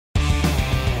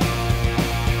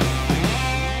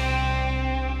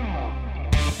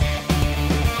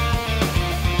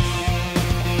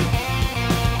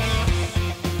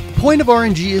point of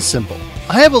RNG is simple.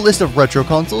 I have a list of retro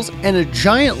consoles and a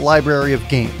giant library of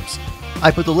games.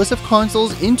 I put the list of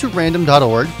consoles into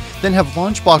random.org, then have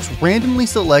Launchbox randomly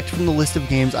select from the list of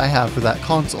games I have for that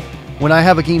console. When I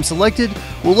have a game selected,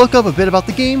 we'll look up a bit about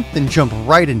the game, then jump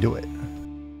right into it.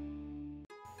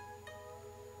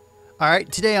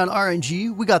 Alright, today on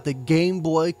RNG, we got the Game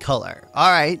Boy Color.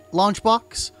 Alright,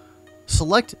 Launchbox,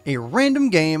 select a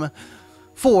random game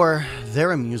for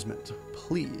their amusement,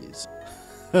 please.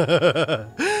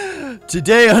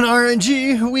 Today on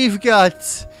RNG, we've got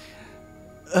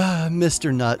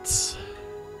Mr. Nutz.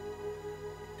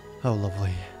 Oh,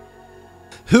 lovely.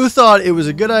 Who thought it was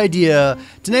a good idea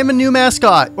to name a new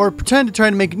mascot, or pretend to try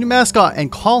to make a new mascot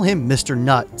and call him Mr.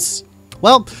 Nutz?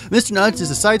 Well, Mr. Nutz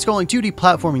is a side-scrolling 2D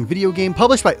platforming video game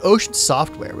published by Ocean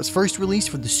Software. It was first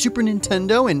released for the Super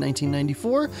Nintendo in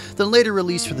 1994, then later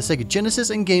released for the Sega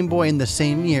Genesis and Game Boy in the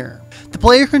same year. The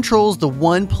player controls the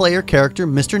one-player character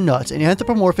Mr. Nutz, an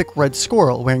anthropomorphic red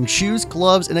squirrel wearing shoes,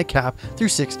 gloves, and a cap through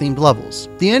 6 themed levels.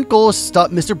 The end goal is to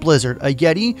stop Mr. Blizzard, a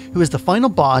Yeti who is the final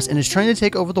boss and is trying to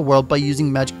take over the world by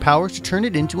using magic powers to turn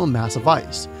it into a mass of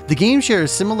ice. The game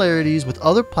shares similarities with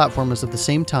other platformers of the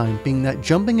same time, being that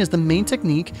jumping is the main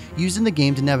technique used in the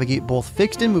game to navigate both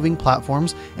fixed and moving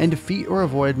platforms and defeat or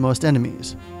avoid most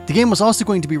enemies. The game was also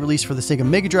going to be released for the Sega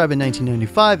Mega Drive in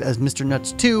 1995 as Mr.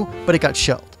 Nutz 2, but it got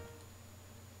shelved.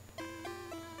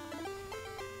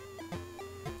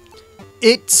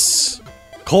 It's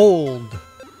cold.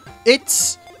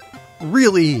 It's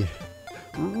really,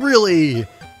 really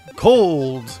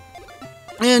cold.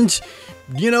 And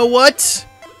you know what?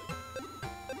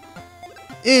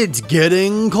 It's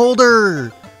getting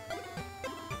colder.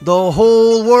 The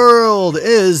whole world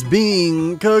is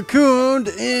being cocooned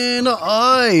in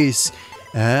ice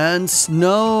and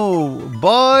snow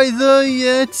by the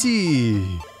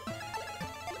Yeti.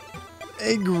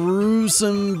 A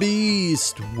gruesome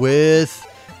beast with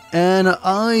an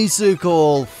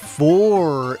icicle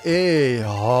for a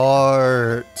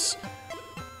heart.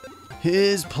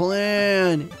 His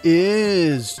plan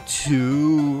is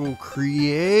to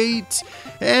create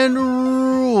and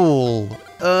rule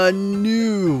a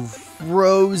new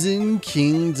frozen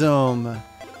kingdom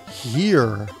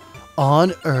here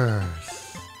on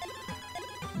Earth.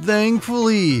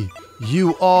 Thankfully,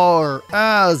 you are,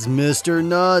 as Mr.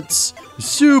 Nutz,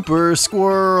 Super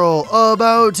Squirrel,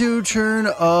 about to turn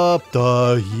up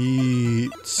the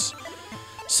heat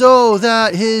so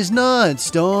that his nuts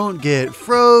don't get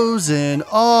frozen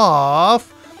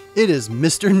off. It is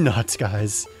Mr. Nutz,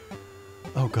 guys.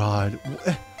 Oh god.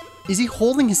 Is he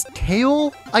holding his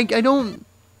tail? I don't...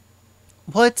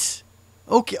 What?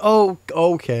 Okay. Oh,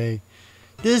 okay.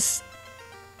 This...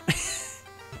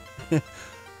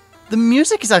 The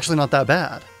music is actually not that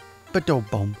bad. But boom,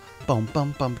 boom, boom,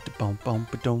 boom, boom, boom,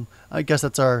 boom. I guess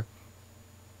that's our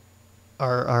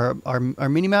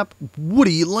mini map.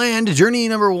 Woody Land Journey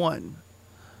number 1.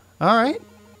 All right.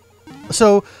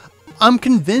 So I'm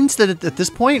convinced that at this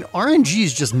point, RNG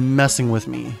is just messing with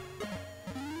me.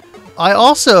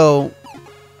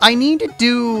 I need to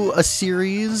do a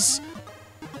series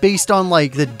based on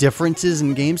like the differences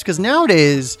in games, because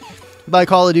nowadays, buy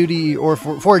Call of Duty, or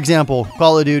for example,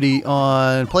 Call of Duty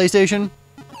on PlayStation,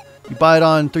 you buy it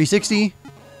on 360,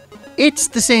 it's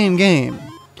the same game.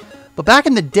 But back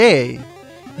in the day,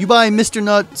 you buy Mr.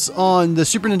 Nutz on the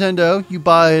Super Nintendo, you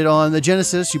buy it on the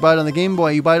Genesis, you buy it on the Game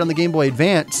Boy, you buy it on the Game Boy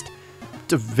Advanced.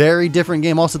 It's a very different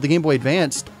game. Also, the Game Boy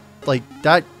Advanced, like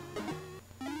that.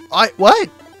 What?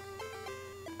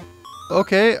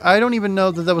 Okay, I don't even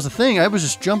know that that was a thing. I was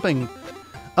just jumping.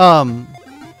 So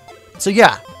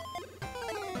yeah.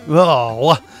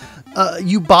 Oh,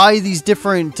 you buy these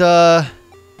different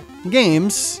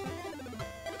games,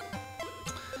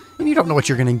 and you don't know what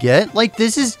you're gonna get. Like,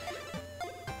 this is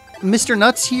Mr.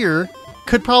 Nutz here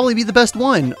could probably be the best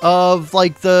one of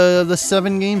like the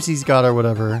 7 games he's got or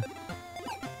whatever.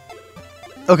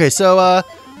 Okay, so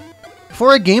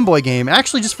for a Game Boy game,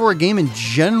 actually just for a game in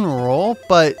general,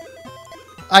 but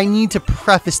I need to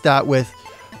preface that with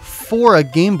for a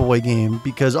Game Boy game,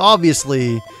 because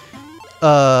obviously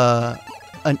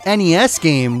an NES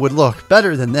game would look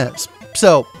better than this.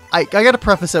 So I gotta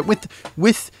preface it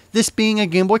with this being a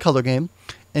Game Boy Color game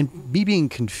and me being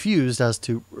confused as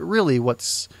to really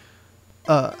what's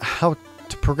how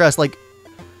to progress. Like,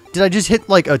 did I just hit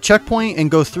like a checkpoint and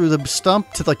go through the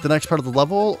stump to like the next part of the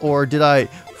level, or did I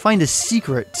find a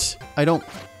secret? I don't...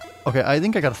 Okay, I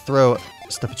think I gotta throw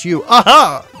stuff at you.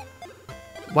 Aha!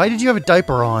 Why did you have a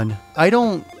diaper on? I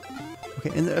don't...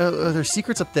 Okay, and are there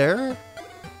secrets up there?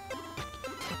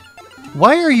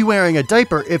 Why are you wearing a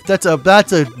diaper if that's a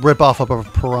rip-off of a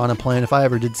Piranha Plant if I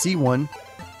ever did see one?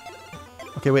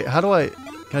 Okay, wait, how do I...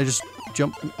 Can I just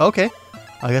jump? Okay.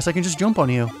 I guess I can just jump on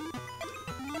you.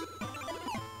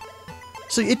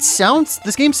 So it sounds...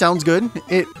 This game sounds good.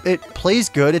 It plays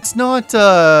good. It's not,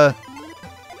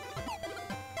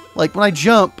 like, when I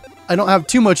jump, I don't have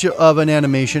too much of an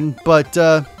animation, but,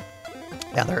 yeah,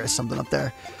 there is something up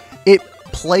there. It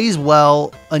plays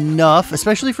well enough,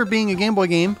 especially for being a Game Boy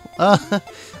game.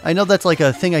 I know that's like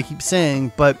a thing I keep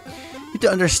saying, but you have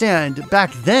to understand,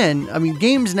 back then, I mean,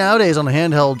 games nowadays on the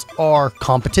handhelds are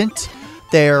competent.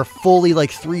 They're fully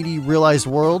like 3D realized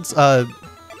worlds.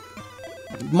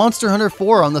 Monster Hunter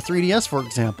 4 on the 3DS, for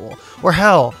example. Or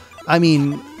hell, I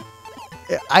mean,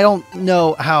 I don't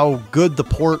know how good the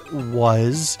port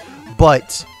was,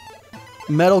 but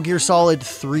Metal Gear Solid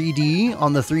 3D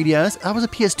on the 3DS, that was a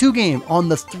PS2 game on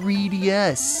the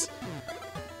 3DS.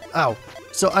 Ow.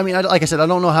 So, I mean, like I said, I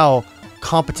don't know how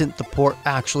competent the port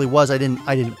actually was. I didn't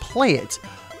play it.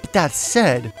 But that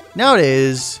said,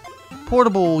 nowadays,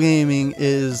 portable gaming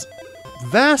is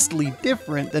vastly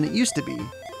different than it used to be.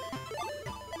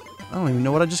 I don't even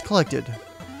know what I just collected.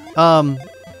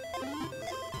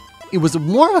 It was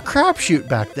more of a crapshoot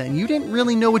back then. You didn't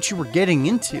really know what you were getting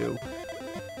into.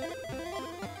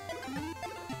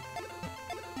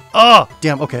 Oh,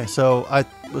 damn. Okay, so I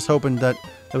was hoping that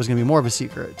was going to be more of a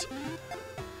secret.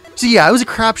 So yeah, it was a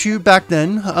crapshoot back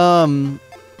then.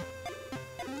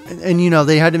 And you know,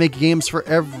 they had to make games for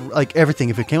everything.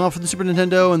 If it came out for the Super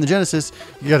Nintendo and the Genesis,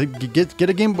 you got to get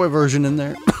a Game Boy version in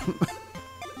there.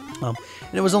 And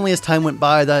it was only as time went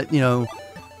by that, you know,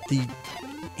 the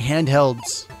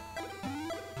handhelds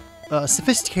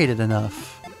sophisticated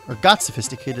enough, or got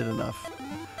sophisticated enough.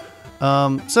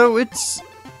 So it's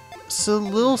a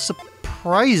little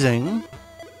surprising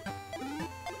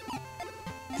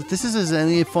that this is as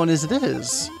any fun as it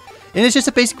is. And it's just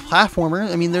a basic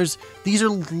platformer. I mean, these are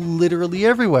literally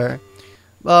everywhere.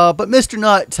 But Mr.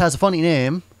 Nutz has a funny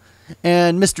name,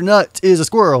 and Mr. Nutz is a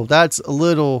squirrel. That's a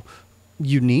little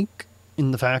unique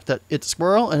in the fact that it's a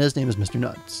squirrel and his name is Mr.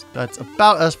 Nutz. That's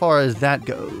about as far as that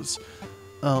goes.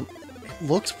 It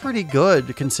looks pretty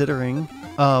good considering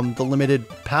the limited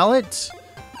palette.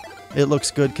 It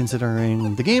looks good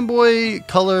considering the Game Boy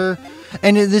Color.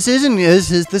 And this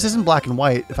isn't black and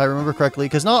white, if I remember correctly,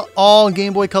 because not all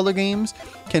Game Boy Color games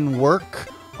can work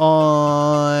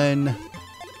on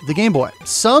the Game Boy.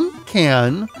 Some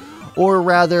can, or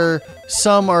rather,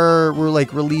 some were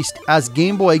like released as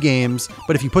Game Boy games,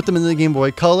 but if you put them in the Game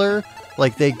Boy Color,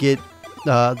 like they get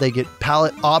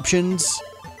palette options,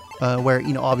 where,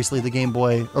 you know, obviously the Game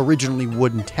Boy originally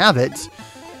wouldn't have it.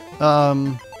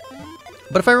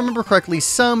 But if I remember correctly,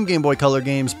 some Game Boy Color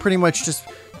games pretty much just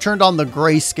turned on the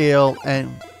grayscale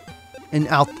and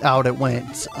out it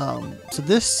went. So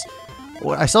this,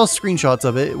 I saw screenshots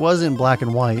of it. It was in black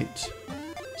and white.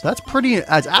 So that's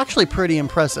actually pretty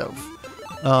impressive.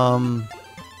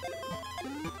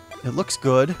 It looks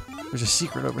good. There's a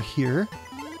secret over here.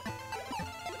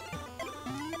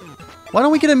 Why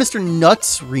don't we get a Mr.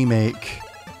 Nutz remake?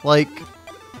 Like,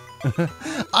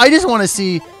 I just want to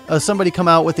see somebody come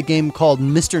out with a game called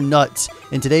Mr. Nutz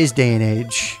in today's day and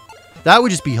age. That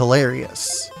would just be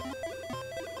hilarious.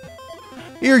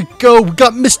 Here you go, we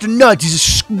got Mr. Nutz. He's a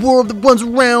squirrel that runs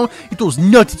around. He throws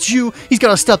nuts at you. He's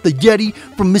got to stop the Yeti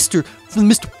from Mr.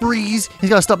 Freeze. He's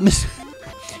got to stop Mr.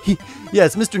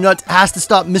 Yes, Mr. Nutz has to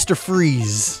stop Mr.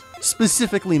 Freeze.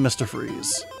 Specifically Mr.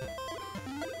 Freeze.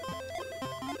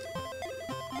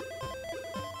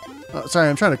 Sorry,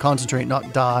 I'm trying to concentrate,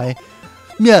 not die.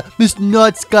 Yeah, Mr.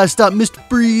 Nutz gotta stop Mr.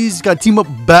 Freeze. Gotta team up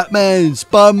with Batman,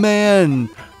 Spider-Man.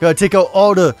 Gotta take out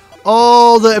all the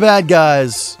bad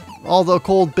guys, all the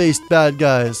cold-based bad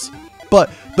guys. But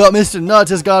Mr. Nutz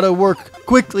has gotta work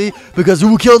quickly because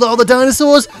who killed all the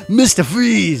dinosaurs? Mr.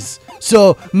 Freeze.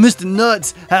 So Mr.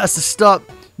 Nutz has to stop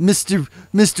Mr.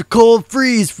 Cold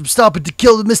Freeze from stopping to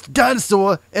kill the Mr.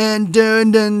 Dinosaur, and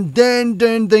then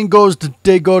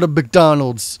they go to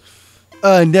McDonald's.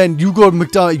 And then you go to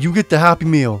McDonald's, you get the Happy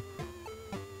Meal.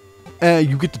 And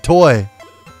you get the toy.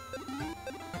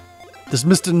 This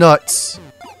Mr. Nutz.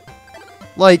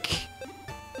 Like,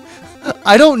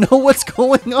 I don't know what's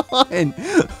going on.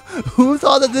 Who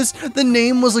thought that the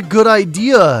name was a good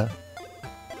idea?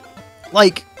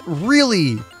 Like,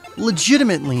 really,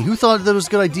 legitimately, who thought that it was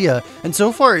a good idea? And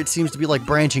so far, it seems to be like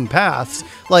branching paths.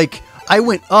 Like, I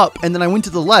went up, and then I went to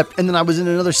the left, and then I was in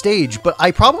another stage. But I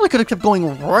probably could have kept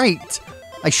going right.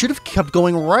 I should have kept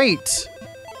going right.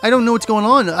 I don't know what's going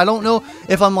on. I don't know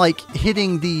if I'm like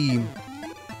hitting the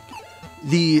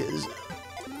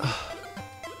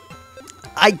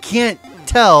I can't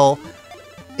tell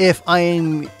if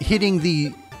I'm hitting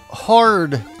the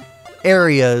hard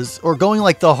areas or going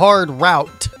like the hard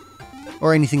route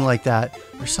or anything like that.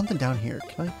 There's something down here.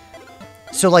 Can I?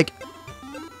 So like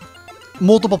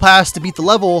multiple paths to beat the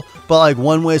level, but like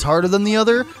one way is harder than the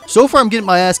other. So far I'm getting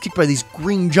my ass kicked by these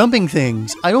green jumping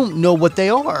things. I don't know what they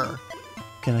are.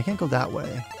 Okay, I can't go that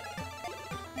way.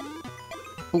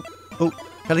 Oh,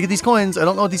 gotta get these coins. I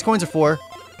don't know what these coins are for.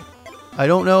 I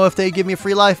don't know if they give me a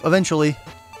free life eventually.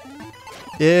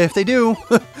 If they do,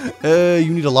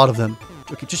 you need a lot of them.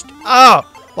 Okay, just, why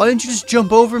didn't you just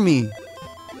jump over me?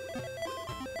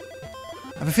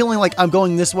 I have a feeling like I'm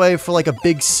going this way for like a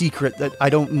big secret that I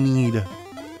don't need.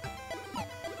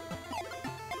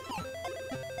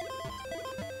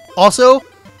 Also,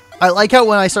 I like how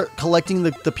when I start collecting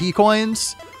the P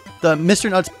coins, the Mr.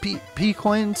 Nutz P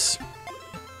coins.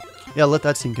 Yeah, let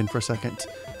that sink in for a second.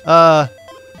 How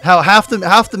half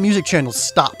the music channels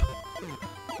stop.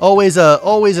 Always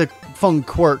a fun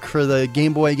quirk for the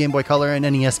Game Boy Color, and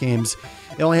NES games.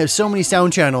 It only has so many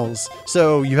sound channels,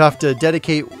 so you have to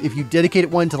dedicate, if you dedicate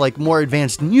one to like more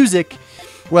advanced music,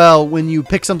 well, when you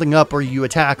pick something up or you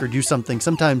attack or do something,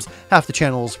 sometimes half the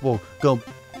channels will go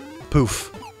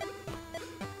poof.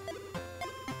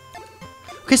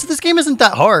 Okay, so this game isn't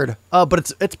that hard,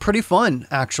 but it's pretty fun,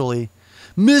 actually.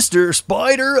 Mr.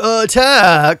 Spider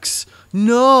attacks!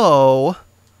 No!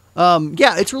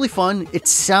 Yeah, it's really fun. It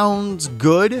sounds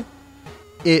good.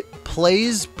 It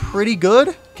plays pretty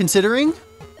good, considering.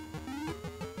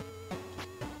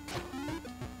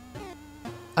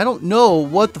 I don't know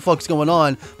what the fuck's going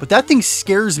on, but that thing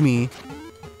scares me.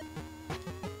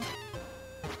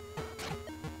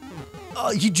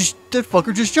 That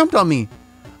fucker just jumped on me.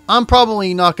 I'm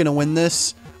probably not gonna win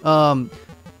this.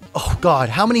 Oh god,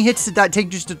 how many hits did that take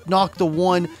just to knock the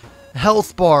one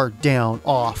health bar down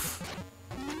off?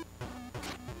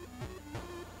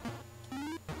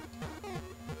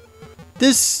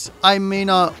 This, I may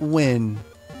not win.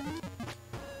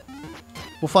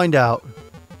 We'll find out.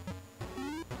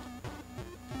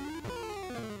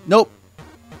 Nope.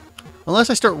 Unless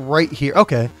I start right here.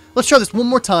 Okay, let's try this one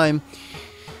more time.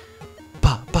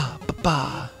 Ba, ba, ba,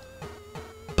 ba.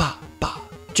 Ba, ba.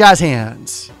 Jazz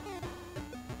hands.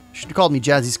 Should have called me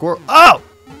Jazzy Squirrel. Oh!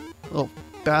 Little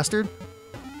bastard.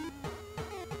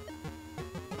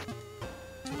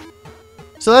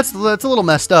 So that's a little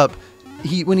messed up.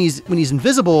 When he's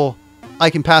invisible, I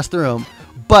can pass through him,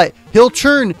 but he'll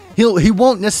turn. He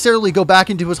won't necessarily go back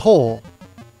into his hole.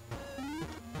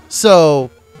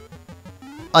 So,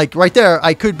 like right there,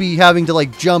 I could be having to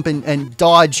like jump and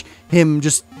dodge him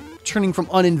just turning from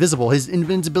uninvisible. His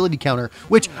invincibility counter,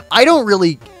 which I don't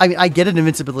really. I mean, I get an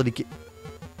invincibility.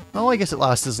 Oh, I guess it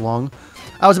lasts as long.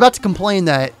 I was about to complain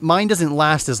that mine doesn't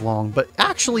last as long, but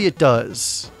actually it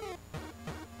does.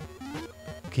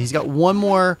 Okay, he's got one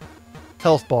more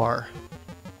health bar.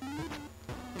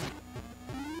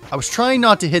 I was trying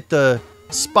not to hit the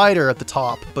spider at the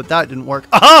top, but that didn't work.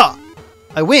 Aha!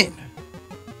 I win!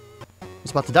 I was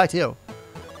about to die too.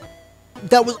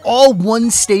 That was all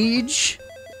one stage?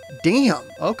 Damn,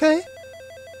 okay.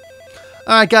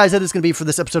 Alright guys, that is going to be for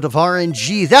this episode of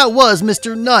RNG. That was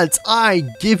Mr. Nutz. I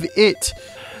give it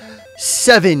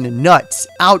 7 nuts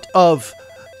out of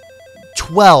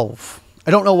 12.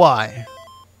 I don't know why.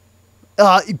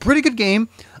 Pretty good game.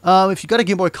 If you got a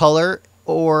Game Boy Color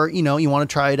or, you know, you want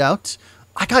to try it out.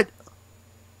 I got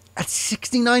at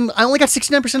 69. I only got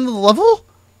 69% of the level?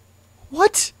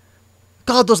 What?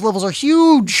 God, those levels are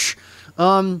huge.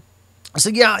 So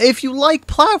yeah, if you like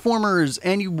platformers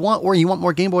and you want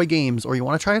more Game Boy games or you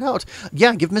want to try it out,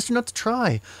 yeah, give Mr. Nutz a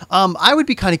try. I would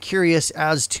be kind of curious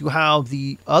as to how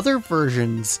the other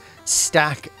versions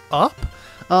stack up.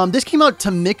 This came out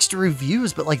to mixed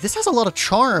reviews, but like this has a lot of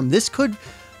charm. This could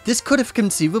have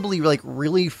conceivably like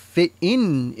really fit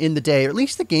in the day, or at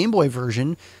least the Game Boy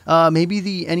version. Maybe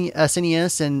the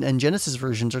SNES and Genesis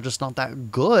versions are just not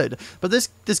that good. But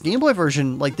this Game Boy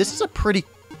version, like this is a pretty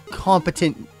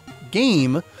competent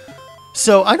game.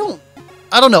 So I don't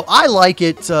know. I like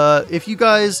it. If you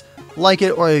guys like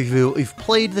it, or if you've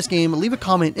played this game, leave a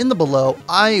comment in the below.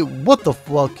 What the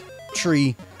fuck,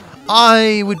 tree.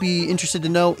 I would be interested to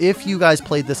know if you guys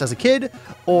played this as a kid,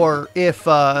 or if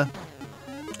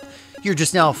you're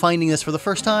just now finding this for the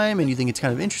first time and you think it's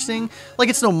kind of interesting. Like,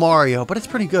 it's no Mario, but it's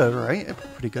pretty good, right?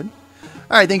 Pretty good.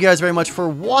 Alright, thank you guys very much for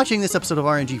watching this episode of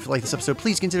RNG. If you like this episode,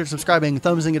 please consider subscribing,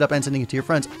 thumbsing it up, and sending it to your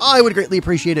friends. I would greatly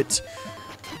appreciate it.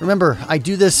 Remember, I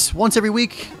do this once every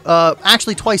week.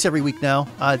 Actually, twice every week now.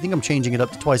 I think I'm changing it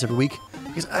up to twice every week,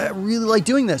 because I really like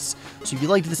doing this. So if you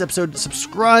liked this episode,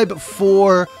 subscribe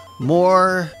for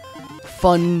more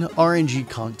fun RNG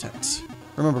content.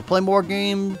 Remember, play more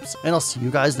games, and I'll see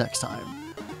you guys next time.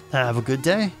 Have a good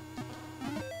day.